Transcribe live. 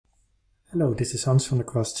Hello, this is Hans van der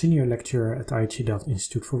Kwast, Senior Lecturer at IHE Delft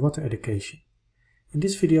Institute for Water Education. In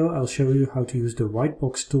this video I'll show you how to use the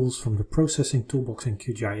Whitebox tools from the Processing Toolbox in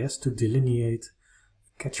QGIS to delineate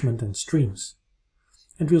catchment and streams.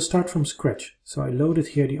 And we'll start from scratch. So I loaded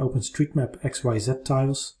here the OpenStreetMap XYZ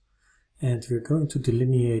tiles, and we're going to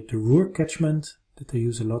delineate the Ruhr catchment that I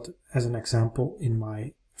use a lot as an example in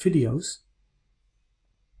my videos.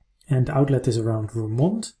 And the outlet is around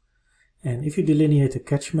Roermond. And if you delineate a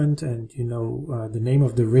catchment and you know the name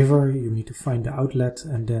of the river, you need to find the outlet,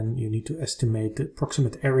 and then you need to estimate the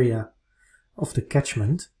approximate area of the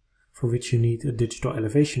catchment, for which you need a digital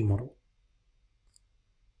elevation model.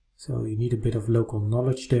 So you need a bit of local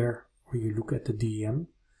knowledge there, or you look at the DEM.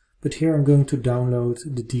 But here I'm going to download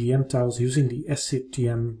the DEM tiles using the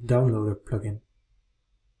SRTM downloader plugin.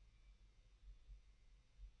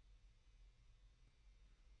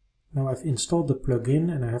 Now I've installed the plugin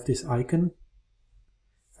and I have this icon.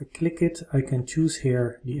 If I click it, I can choose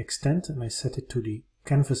here the extent, and I set it to the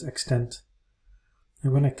canvas extent.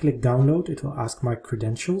 And when I click download, it will ask my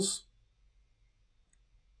credentials.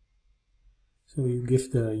 So you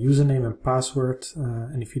give the username and password,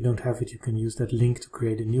 and if you don't have it, you can use that link to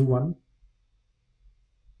create a new one.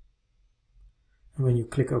 And when you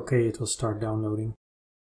click OK, it will start downloading.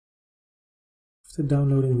 After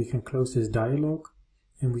downloading, we can close this dialog.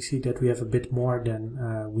 And we see that we have a bit more than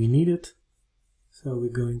we needed. So we're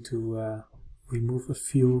going to remove a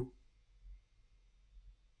few.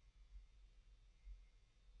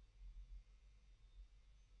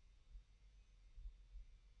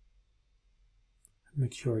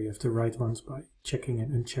 Make sure you have the right ones by checking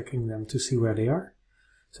and unchecking them to see where they are.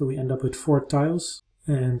 So we end up with 4 tiles.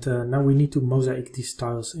 And now we need to mosaic these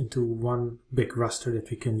tiles into one big raster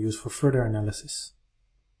that we can use for further analysis.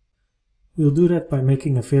 We'll do that by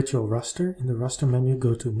making a virtual raster. In the raster menu,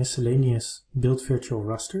 go to Miscellaneous, Build Virtual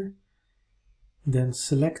Raster. Then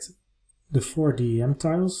select the 4 DEM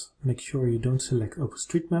tiles. Make sure you don't select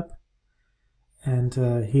OpenStreetMap. And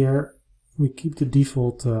here we keep the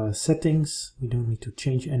default settings. We don't need to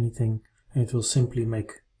change anything. And it will simply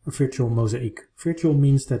make a virtual mosaic. Virtual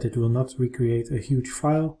means that it will not recreate a huge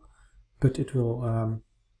file, but it will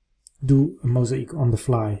do a mosaic on the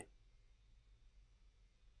fly.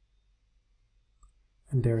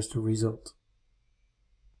 And there's the result.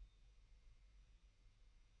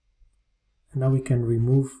 And now we can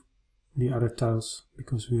remove the other tiles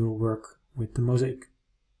because we will work with the mosaic.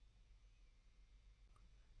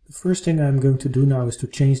 The first thing I'm going to do now is to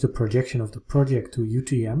change the projection of the project to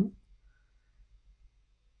UTM,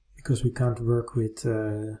 because we can't work with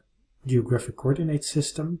geographic coordinate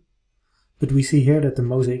system. But we see here that the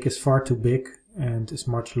mosaic is far too big and is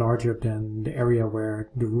much larger than the area where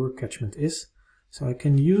the Ruhr catchment is. So I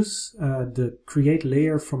can use the Create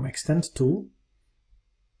Layer from Extent tool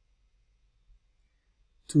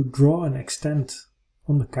to draw an extent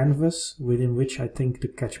on the canvas within which I think the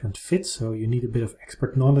catchment fits. So you need a bit of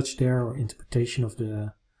expert knowledge there, or interpretation of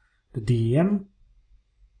the DEM.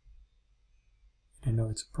 I know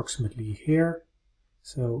it's approximately here.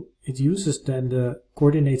 So it uses then the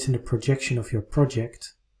coordinates in the projection of your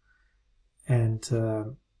project, and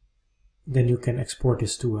then you can export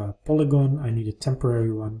this to a polygon. I need a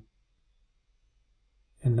temporary one.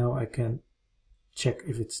 And now I can check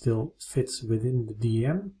if it still fits within the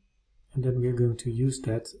DEM. And then we're going to use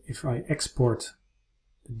that if I export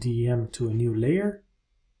the DEM to a new layer.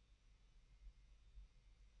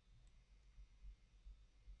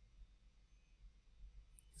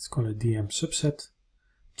 Let's call it DEM subset.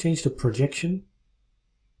 Change the projection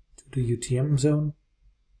to the UTM zone.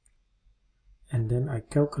 And then I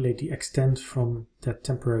calculate the extent from that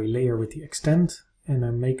temporary layer with the extent, and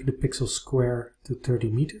I make the pixel square to 30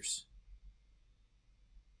 meters.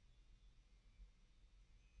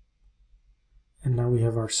 And now we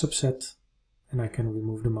have our subset, and I can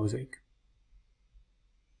remove the mosaic.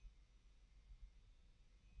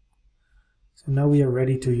 So now we are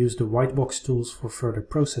ready to use the Whitebox tools for further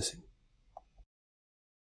processing.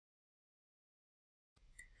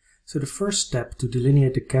 So the first step to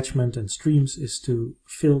delineate the catchment and streams is to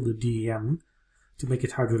fill the DEM to make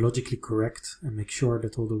it hydrologically correct and make sure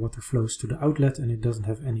that all the water flows to the outlet and it doesn't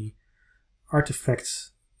have any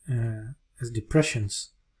artifacts as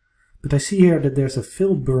depressions. But I see here that there's a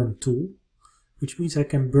FillBurn tool, which means I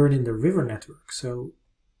can burn in the river network. So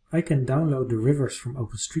I can download the rivers from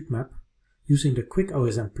OpenStreetMap using the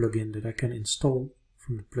QuickOSM plugin that I can install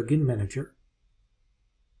from the plugin manager.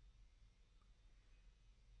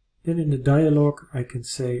 Then in the dialog I can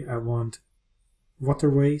say I want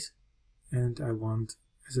waterways, and I want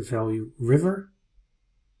as a value river,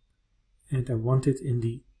 and I want it in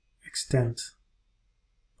the extent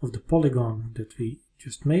of the polygon that we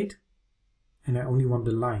just made, and I only want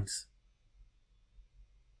the lines.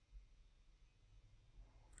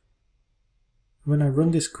 When I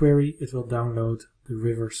run this query, it will download the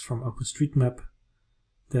rivers from OpenStreetMap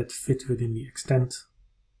that fit within the extent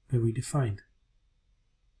that we defined.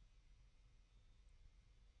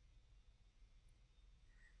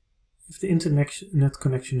 If the internet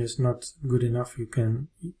connection is not good enough, you can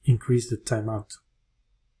increase the timeout.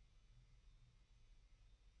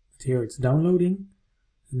 But here it's downloading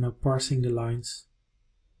and now parsing the lines.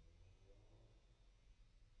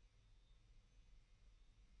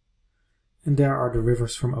 And there are the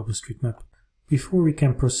rivers from OpenStreetMap. Before we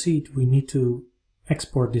can proceed, we need to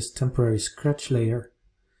export this temporary scratch layer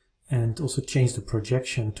and also change the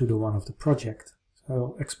projection to the one of the project. So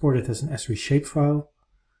I'll export it as an SRE shapefile,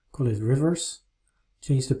 call it rivers,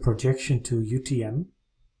 change the projection to UTM,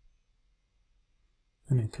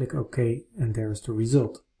 and then click OK, and there is the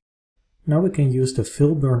result. Now we can use the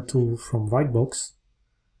FillBurn tool from Whitebox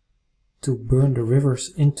to burn the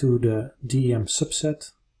rivers into the DEM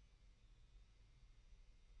subset.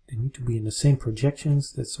 They need to be in the same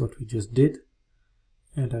projections, that's what we just did.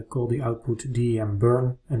 And I call the output DEM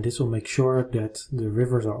burn, and this will make sure that the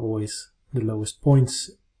rivers are always the lowest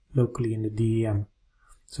points locally in the DEM.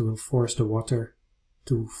 So we'll force the water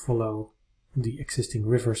to follow the existing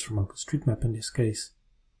rivers from OpenStreetMap in this case.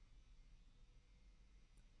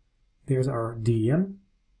 There's our DEM,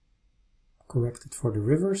 corrected for the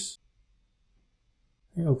rivers.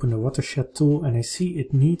 I open the Watershed tool and I see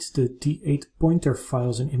it needs the D8 pointer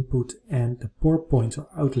files in input and the pour points or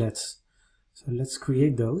outlets. So let's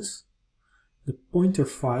create those. The pointer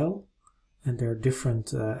file, and there are different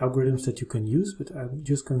algorithms that you can use, but I'm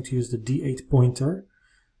just going to use the D8 pointer.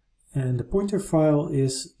 And the pointer file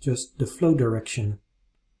is just the flow direction,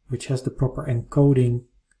 which has the proper encoding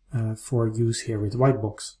for use here with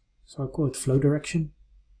Whitebox. So I'll call it flow direction.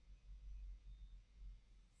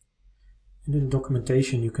 And in the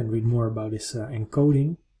documentation you can read more about this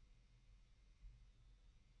encoding.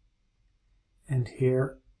 And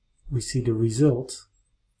here we see the result.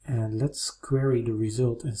 And let's query the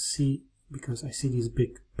result and see, because I see these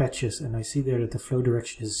big patches and I see there that the flow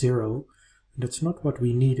direction is 0. That's not what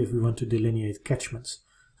we need if we want to delineate catchments.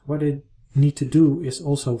 What I need to do is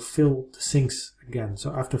also fill the sinks again.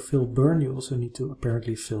 So after FillBurn, you also need to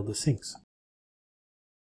apparently fill the sinks.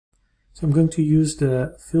 So I'm going to use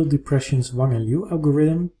the Fill Depressions Wang and Liu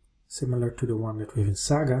algorithm, similar to the one that we have in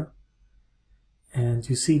Saga. And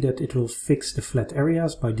you see that it will fix the flat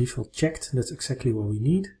areas by default checked. That's exactly what we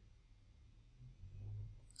need.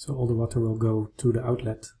 So all the water will go to the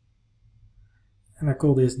outlet. And I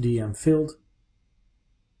call this DEM filled.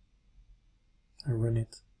 I run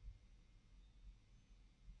it.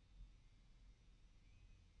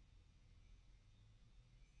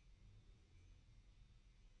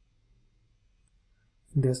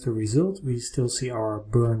 And there's the result. We still see our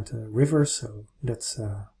burned river, so that's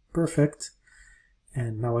perfect.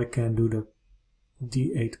 And now I can do the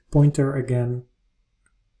D8 pointer again.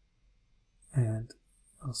 And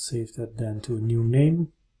I'll save that then to a new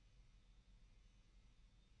name.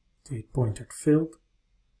 D8 pointer filled.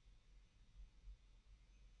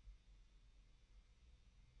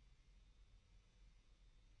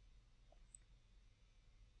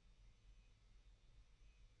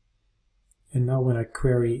 And now when I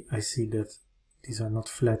query, I see that these are not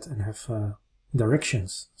flat and have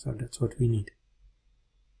directions. So that's what we need.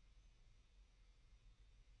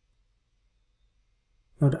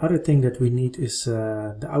 Now the other thing that we need is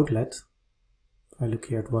the outlet. If I look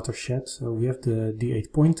here at Watershed, so we have the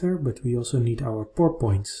D8 pointer, but we also need our pour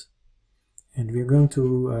points. And we're going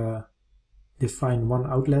to define one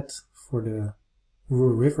outlet for the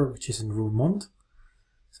Ruhr River, which is in Roermond.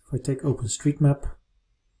 So if I take OpenStreetMap,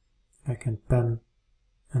 I can pan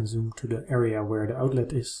and zoom to the area where the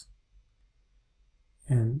outlet is.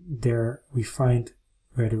 And there we find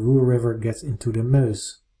where the Ruhr River gets into the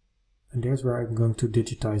Meuse. And there's where I'm going to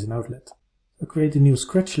digitize an outlet. So create a new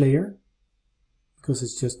scratch layer, because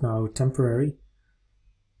it's just now temporary.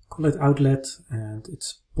 Call it outlet, and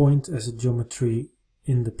its point as a geometry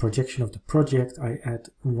in the projection of the project. I add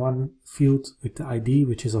one field with the ID,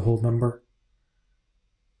 which is a whole number.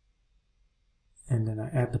 And then I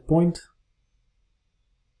add the point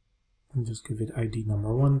and just give it ID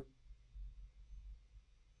number 1.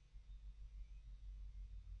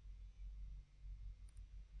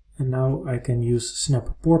 And now I can use snap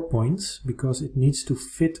pour points because it needs to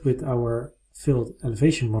fit with our filled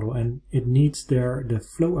elevation model, and it needs there the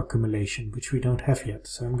flow accumulation, which we don't have yet.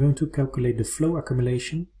 So I'm going to calculate the flow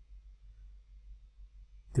accumulation,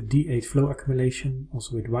 the D8 flow accumulation,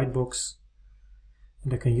 also with Whitebox.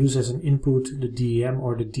 And I can use as an input the DEM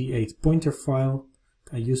or the D8 pointer file.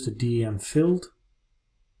 I use the DEM filled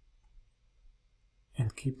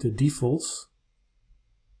and keep the defaults.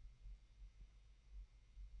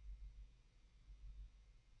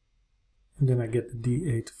 And then I get the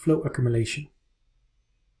D8 flow accumulation.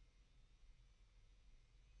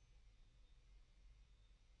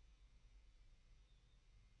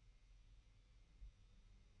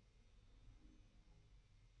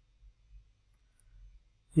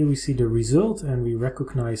 Here we see the result, and we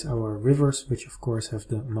recognize our rivers, which of course have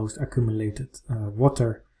the most accumulated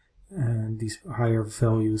water, and these higher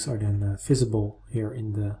values are then visible here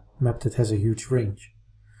in the map that has a huge range.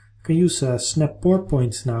 We can use snap port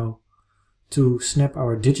points now to snap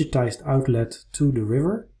our digitized outlet to the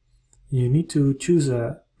river. You need to choose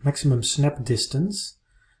a maximum snap distance,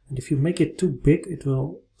 and if you make it too big it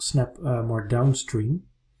will snap more downstream.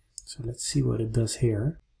 So let's see what it does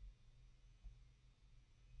here.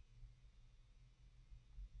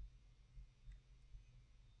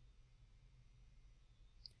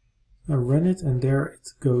 I run it, and there it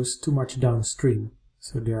goes too much downstream.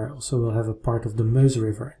 So there I also will have a part of the Meuse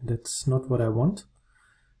River. That's not what I want.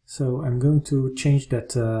 So I'm going to change that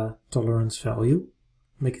tolerance value,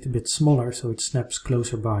 make it a bit smaller so it snaps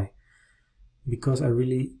closer by. Because I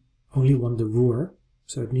really only want the Ruhr,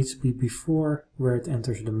 so it needs to be before where it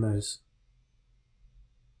enters the Meuse.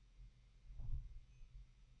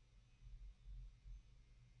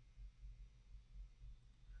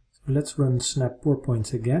 So let's run snap port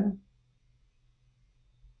points again.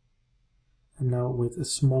 And now with a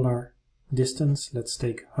smaller distance, let's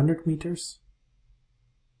take 100 meters.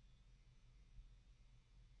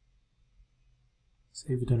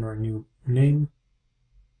 Save it under a new name.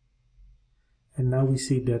 And now we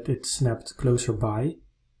see that it snapped closer by.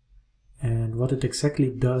 And what it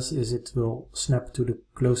exactly does is it will snap to the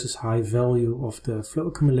closest high value of the flow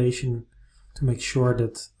accumulation to make sure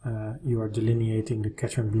that you are delineating the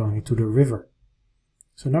catchment belonging to the river.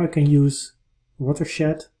 So now I can use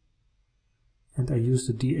Watershed. And I use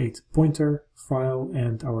the D8 pointer file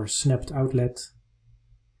and our snapped outlet.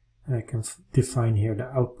 And I can define here the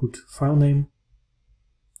output file name,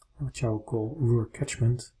 which I will call Ruhr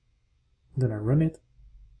Catchment. Then I run it.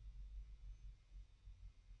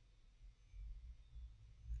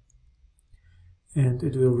 And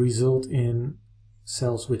it will result in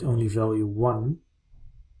cells with only value 1.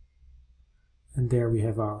 And there we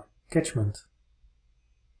have our catchment.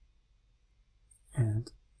 And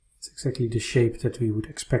it's exactly the shape that we would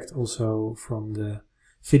expect also from the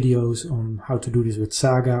videos on how to do this with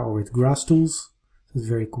Saga or with GRASS tools. It's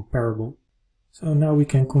very comparable. So now we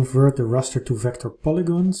can convert the raster to vector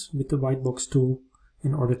polygons with the Whitebox tool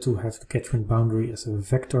in order to have the catchment boundary as a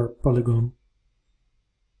vector polygon.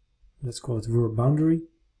 Let's call it Ruhr boundary.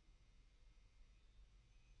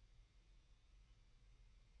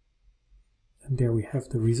 And there we have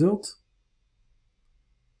the result.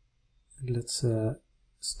 And let's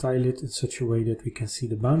style it in such a way that we can see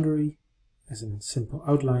the boundary as a simple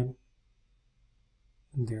outline.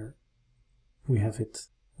 And there we have it.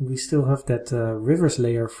 We still have that rivers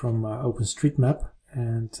layer from OpenStreetMap,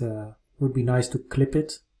 and would be nice to clip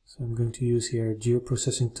it. So I'm going to use here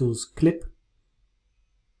Geoprocessing Tools Clip.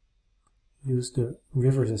 Use the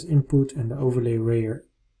rivers as input and the overlay layer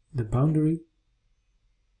the boundary.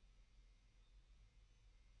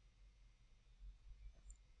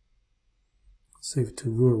 Save it to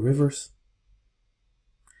Ruhr Rivers.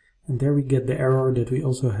 And there we get the error that we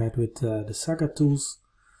also had with the Saga tools.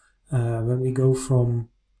 When we go from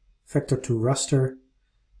vector to raster,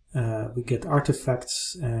 we get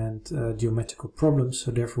artifacts and geometrical problems,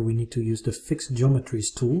 so therefore we need to use the Fix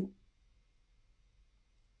Geometries tool.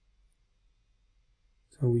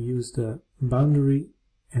 So we use the boundary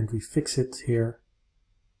and we fix it here.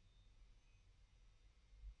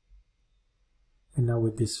 And now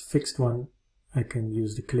with this fixed one, I can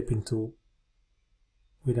use the clipping tool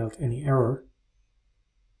without any error.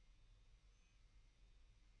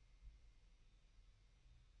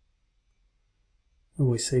 And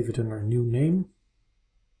we save it under a new name.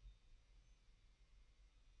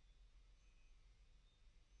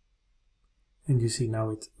 And you see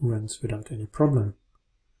now it runs without any problem.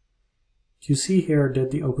 You see here that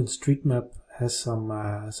the OpenStreetMap has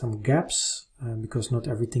some gaps because not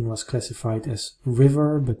everything was classified as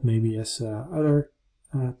river, but maybe as other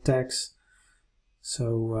tags.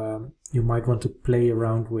 So you might want to play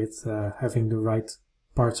around with having the right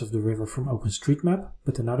parts of the river from OpenStreetMap.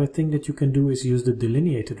 But another thing that you can do is use the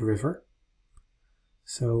delineated river.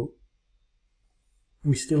 So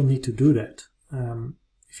we still need to do that.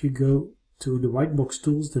 If you go to the Whitebox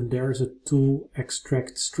tools, then there is a tool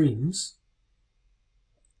Extract Streams.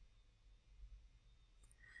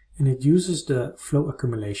 And it uses the flow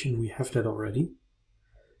accumulation. We have that already.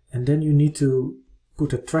 And then you need to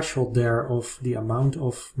put a threshold there of the amount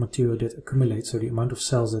of material that accumulates, so the amount of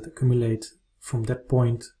cells that accumulate from that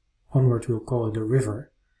point onward. We'll call it a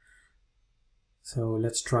river. So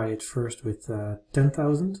let's try it first with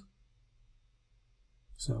 10,000.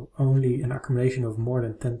 So only an accumulation of more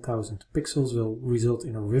than 10,000 pixels will result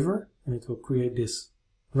in a river, and it will create this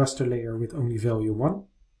raster layer with only value 1.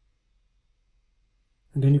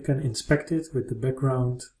 And then you can inspect it with the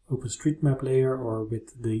background OpenStreetMap layer or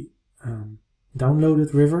with the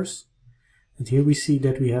downloaded rivers. And here we see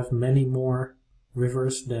that we have many more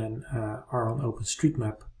rivers than are on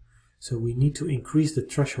OpenStreetMap. So we need to increase the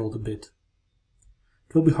threshold a bit.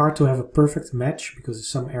 It will be hard to have a perfect match because in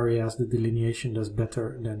some areas the delineation does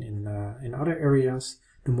better than in other areas.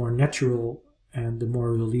 The more natural and the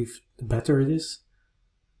more relief, the better it is.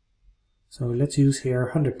 So let's use here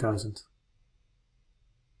 100,000.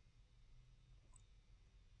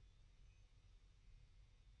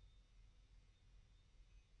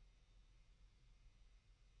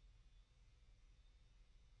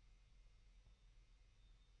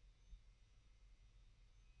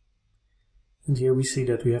 And here we see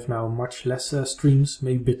that we have now much less streams,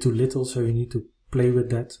 maybe a bit too little, so you need to play with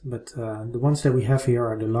that. But the ones that we have here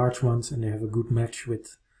are the large ones, and they have a good match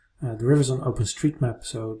with the rivers on OpenStreetMap.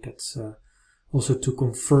 So that's also to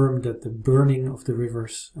confirm that the burning of the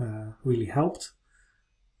rivers really helped.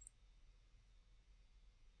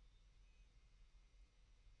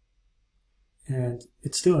 And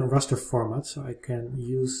it's still in raster format, so I can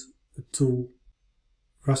use the tool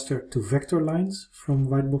raster to vector lines from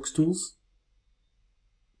WhiteboxTools.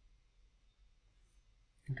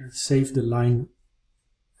 Save the line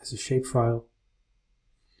as a shapefile,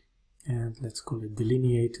 and let's call it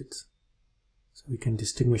delineated, so we can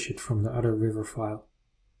distinguish it from the other river file.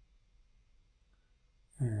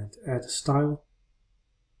 And add a style,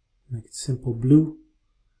 make it simple blue,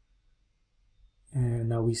 and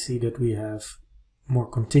now we see that we have more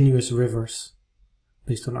continuous rivers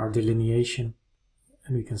based on our delineation,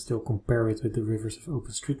 and we can still compare it with the rivers of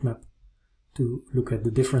OpenStreetMap to look at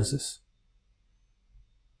the differences.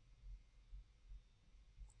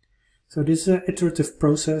 So this is an iterative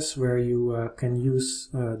process where you can use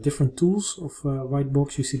different tools of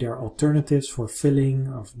Whitebox. You see there are alternatives for filling,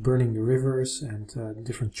 of burning the rivers, and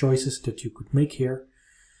different choices that you could make here.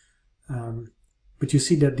 But you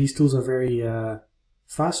see that these tools are very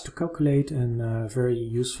fast to calculate and very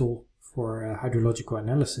useful for hydrological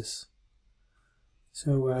analysis.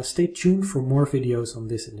 So stay tuned for more videos on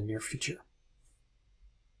this in the near future.